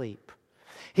are asleep.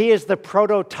 He is the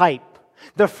prototype,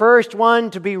 the first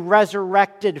one to be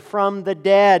resurrected from the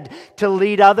dead, to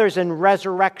lead others in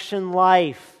resurrection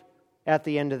life at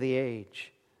the end of the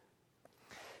age.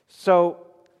 So,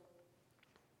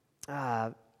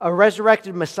 a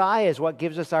resurrected Messiah is what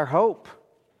gives us our hope.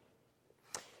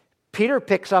 Peter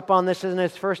picks up on this in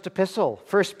his first epistle,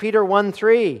 1 Peter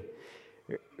 1:3.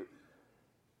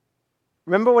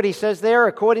 Remember what he says there?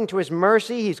 According to his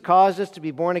mercy, he's caused us to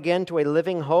be born again to a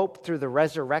living hope through the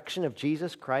resurrection of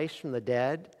Jesus Christ from the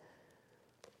dead.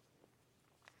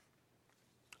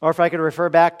 Or if I could refer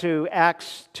back to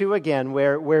Acts 2 again,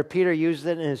 where Peter used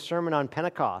it in his sermon on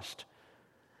Pentecost.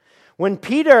 When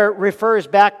Peter refers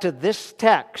back to this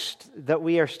text that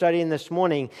we are studying this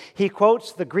morning, he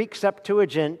quotes the Greek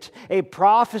Septuagint, a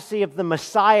prophecy of the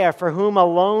Messiah for whom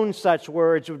alone such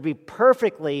words would be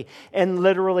perfectly and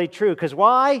literally true. Because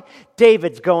why?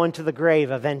 David's going to the grave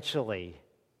eventually.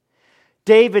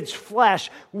 David's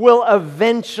flesh will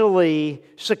eventually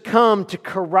succumb to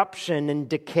corruption and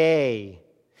decay.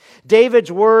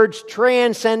 David's words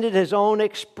transcended his own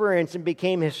experience and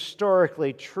became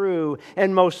historically true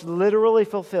and most literally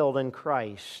fulfilled in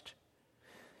Christ.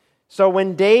 So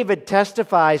when David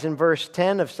testifies in verse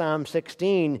 10 of Psalm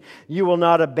 16, "You will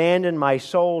not abandon my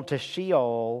soul to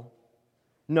Sheol,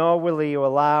 nor will you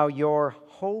allow your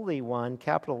Holy One,"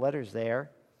 capital letters there,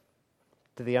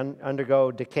 to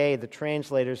undergo decay. The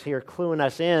translators here cluing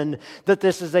us in that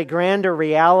this is a grander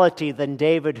reality than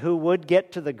David, who would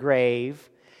get to the grave.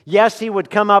 Yes, he would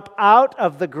come up out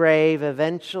of the grave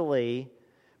eventually,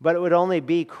 but it would only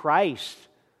be Christ.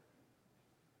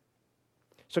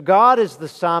 So God is the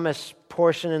psalmist's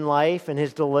portion in life and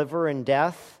his deliverer in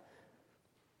death.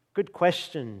 Good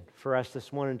question for us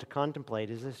this morning to contemplate.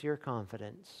 Is this your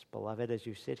confidence, beloved, as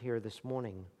you sit here this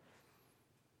morning?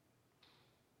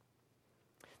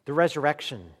 The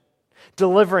resurrection,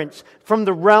 deliverance from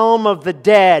the realm of the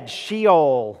dead,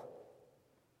 Sheol.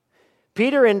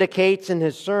 Peter indicates in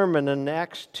his sermon in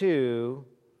Acts 2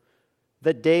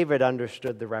 that David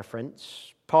understood the reference.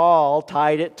 Paul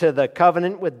tied it to the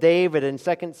covenant with David in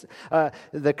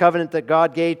the covenant that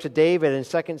God gave to David in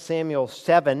 2 Samuel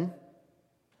 7.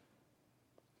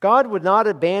 God would not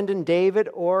abandon David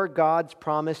or God's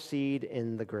promised seed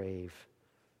in the grave.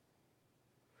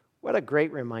 What a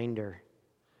great reminder.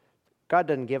 God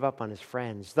doesn't give up on his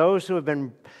friends. Those who have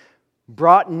been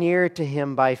brought near to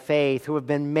him by faith, who have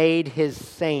been made his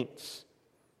saints.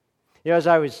 As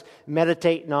I was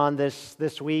meditating on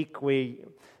this week,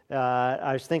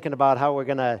 I was thinking about how we're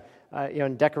going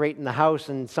to decorate in the house,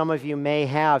 and some of you may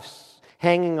have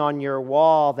hanging on your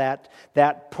wall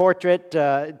that portrait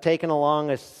taken along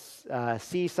a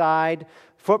seaside,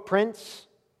 footprints,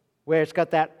 where it's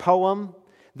got that poem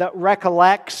that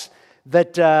recollects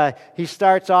that he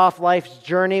starts off life's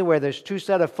journey where there's two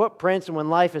set of footprints, and when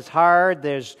life is hard,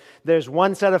 there's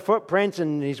one set of footprints,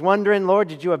 and he's wondering, "Lord,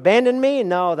 did you abandon me?"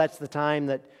 No, that's the time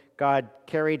that God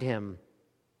carried him.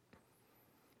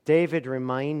 David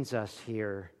reminds us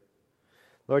here,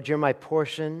 "Lord, you're my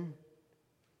portion.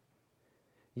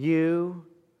 You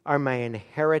are my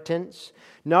inheritance,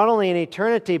 not only in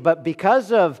eternity, but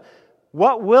because of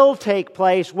what will take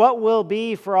place, what will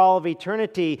be for all of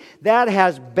eternity, that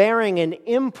has bearing and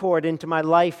import into my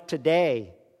life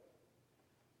today."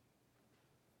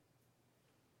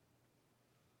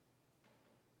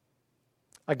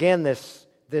 Again, this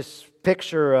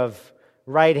picture of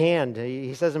right hand.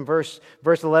 He says in verse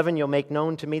 11, "You'll make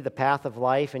known to me the path of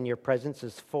life, and your presence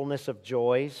is fullness of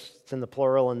joys." It's in the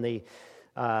plural in the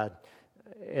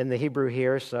Hebrew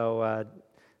here, so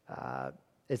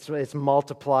it's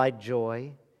multiplied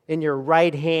joy. "In your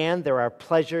right hand there are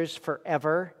pleasures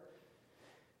forever."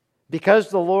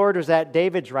 Because the Lord was at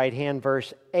David's right hand,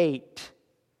 verse 8,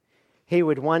 he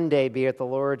would one day be at the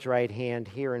Lord's right hand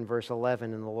here in verse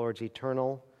 11 in the Lord's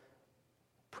eternal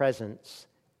presence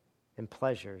and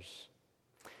pleasures.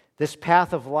 This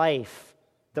path of life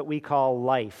that we call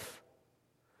life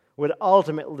would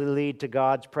ultimately lead to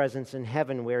God's presence in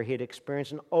heaven, where he'd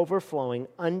experience an overflowing,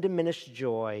 undiminished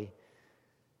joy.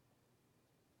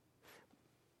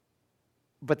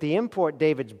 But the import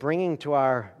David's bringing to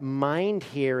our mind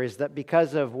here is that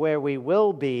because of where we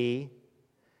will be,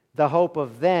 the hope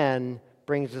of then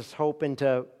brings us hope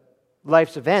into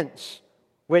life's events,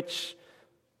 which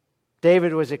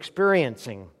David was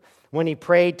experiencing when he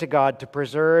prayed to God to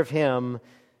preserve him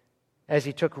as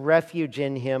he took refuge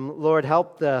in him. "Lord,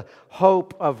 help the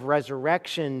hope of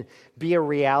resurrection be a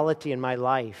reality in my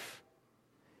life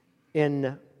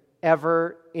in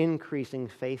ever-increasing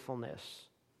faithfulness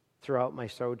throughout my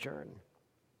sojourn."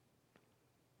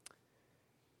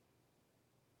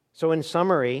 So in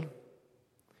summary,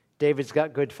 David's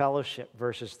got good fellowship,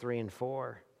 verses 3 and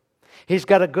 4. He's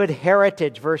got a good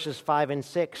heritage, verses 5 and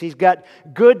 6. He's got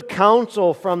good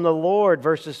counsel from the Lord,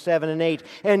 verses 7 and 8.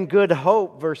 And good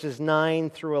hope, verses 9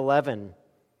 through 11.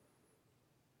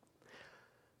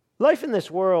 Life in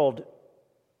this world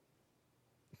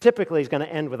typically is going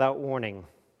to end without warning.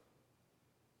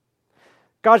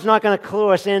 God's not going to clue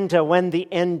us into when the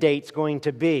end date's going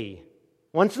to be.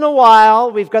 Once in a while,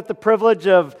 we've got the privilege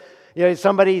of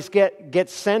somebody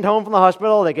gets sent home from the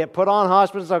hospital, they get put on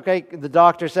hospice, okay, the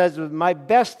doctor says, "My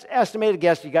best estimated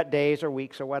guess, you got days or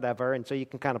weeks or whatever," and so you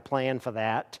can kind of plan for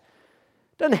that.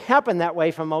 It doesn't happen that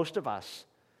way for most of us.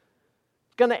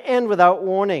 It's going to end without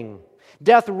warning.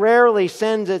 Death rarely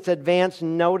sends its advance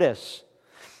notice.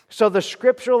 So the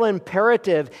scriptural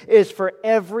imperative is for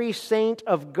every saint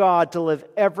of God to live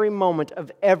every moment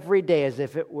of every day as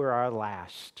if it were our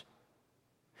last.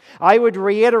 I would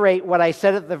reiterate what I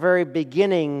said at the very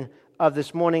beginning of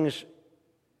this morning's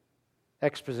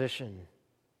exposition.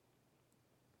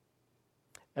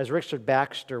 As Richard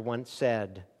Baxter once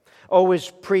said, "Always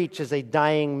preach as a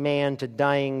dying man to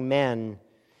dying men,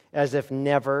 as if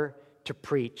never to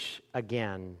preach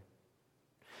again."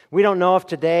 We don't know if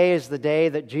today is the day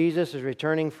that Jesus is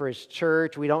returning for His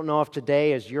church. We don't know if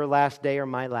today is your last day or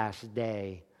my last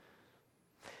day.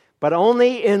 But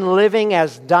only in living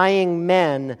as dying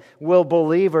men will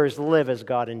believers live as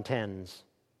God intends.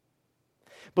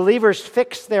 Believers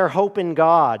fix their hope in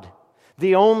God,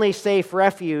 the only safe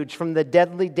refuge from the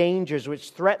deadly dangers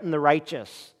which threaten the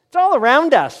righteous. It's all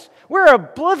around us. We're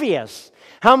oblivious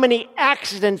how many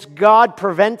accidents God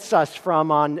prevents us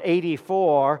from on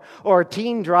 84 or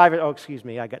teen drivers. Oh, excuse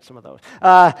me, I got some of those.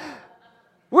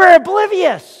 We're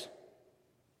oblivious.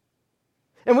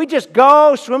 And we just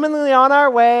go swimmingly on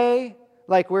our way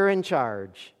like we're in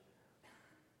charge.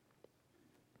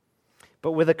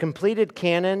 But with a completed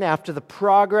canon, after the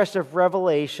progress of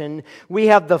Revelation, we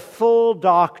have the full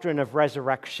doctrine of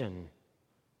resurrection.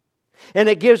 And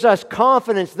it gives us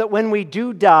confidence that when we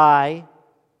do die,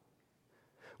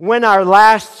 when our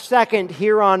last second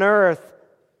here on earth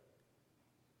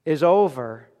is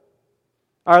over,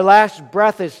 our last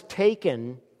breath is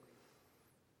taken,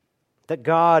 that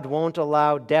God won't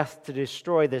allow death to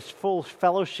destroy this full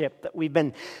fellowship that we've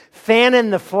been fanning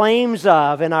the flames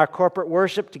of in our corporate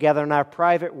worship together, in our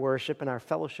private worship, and our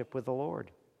fellowship with the Lord.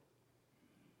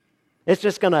 It's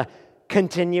just going to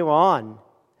continue on.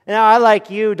 Now, I,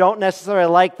 like you, don't necessarily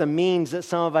like the means that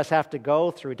some of us have to go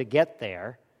through to get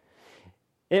there.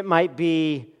 It might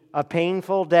be a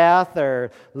painful death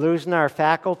or losing our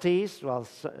faculties. Well,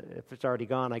 if it's already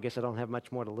gone, I guess I don't have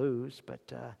much more to lose,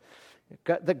 but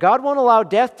that God won't allow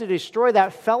death to destroy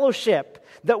that fellowship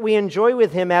that we enjoy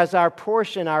with Him as our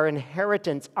portion, our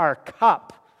inheritance, our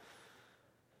cup.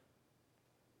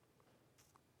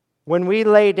 When we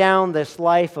lay down this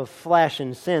life of flesh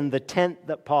and sin, the tent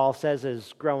that Paul says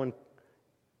is growing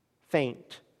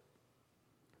faint,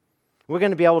 we're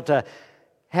going to be able to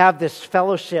have this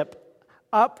fellowship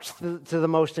up to the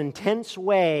most intense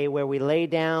way where we lay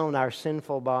down our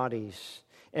sinful bodies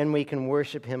and we can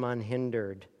worship Him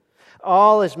unhindered.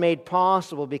 All is made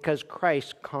possible because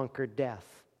Christ conquered death.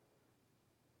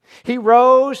 He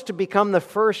rose to become the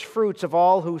first fruits of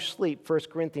all who sleep,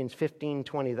 1 Corinthians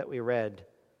 15:20 that we read.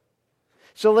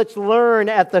 So let's learn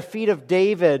at the feet of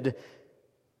David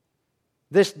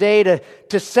this day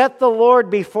to set the Lord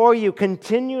before you,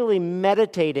 continually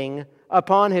meditating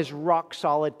upon His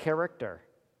rock-solid character.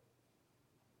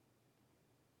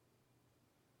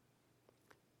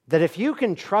 That if you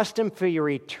can trust Him for your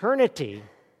eternity,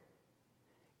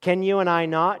 can you and I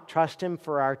not trust Him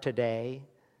for our today?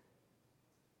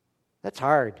 That's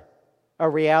hard. A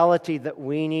reality that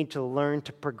we need to learn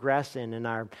to progress in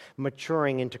our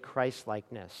maturing into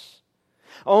Christ-likeness.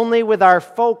 Only with our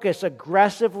focus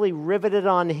aggressively riveted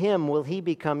on Him will He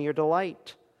become your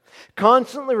delight.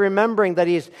 Constantly remembering that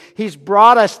He's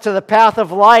brought us to the path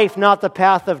of life, not the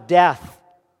path of death,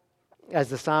 as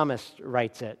the psalmist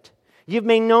writes it. You've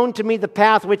made known to me the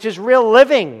path which is real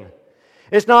living.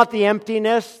 It's not the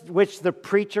emptiness which the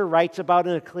preacher writes about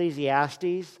in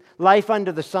Ecclesiastes. Life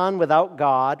under the sun without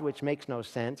God, which makes no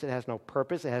sense. It has no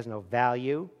purpose. It has no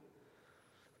value.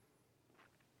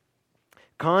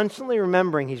 Constantly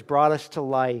remembering He's brought us to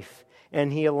life,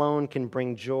 and He alone can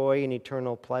bring joy and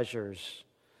eternal pleasures.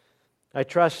 I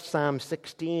trust Psalm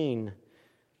 16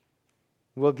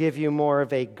 will give you more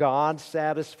of a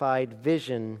God-satisfied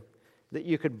vision that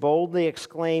you could boldly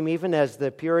exclaim, even as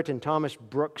the Puritan Thomas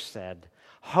Brooks said,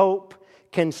 "Hope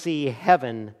can see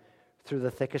heaven through the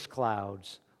thickest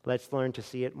clouds." Let's learn to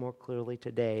see it more clearly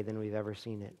today than we've ever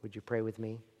seen it. Would you pray with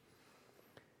me?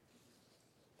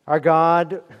 Our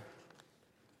God,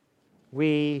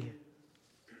 we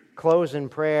close in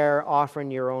prayer, offering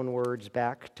your own words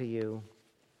back to you,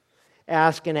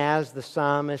 asking as the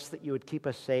psalmist that you would keep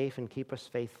us safe and keep us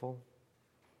faithful.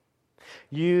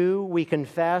 You, we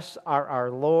confess, are our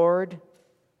Lord.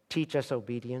 Teach us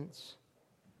obedience.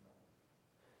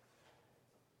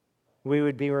 We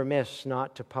would be remiss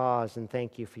not to pause and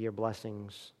thank you for your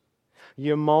blessings,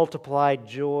 your multiplied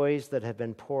joys that have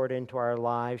been poured into our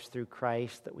lives through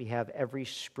Christ, that we have every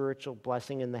spiritual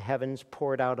blessing in the heavens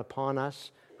poured out upon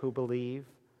us who believe.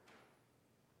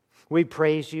 We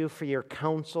praise you for your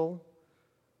counsel,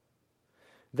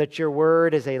 that your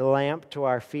word is a lamp to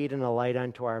our feet and a light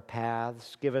unto our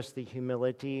paths. Give us the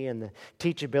humility and the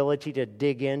teachability to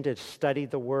dig in, to study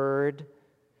the word,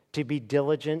 to be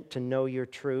diligent, to know your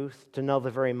truth, to know the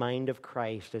very mind of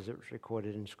Christ as it was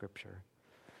recorded in Scripture.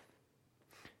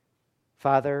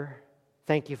 Father,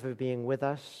 thank you for being with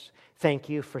us. Thank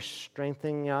you for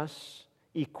strengthening us,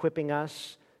 equipping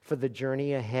us for the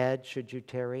journey ahead, should you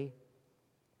tarry.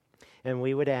 And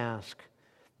we would ask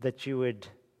that you would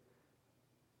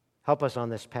help us on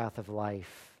this path of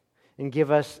life and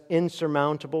give us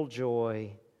insurmountable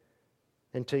joy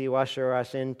until you usher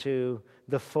us into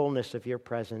the fullness of your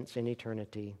presence in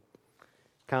eternity.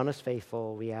 Count us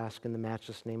faithful, we ask in the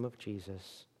matchless name of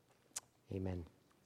Jesus. Amen.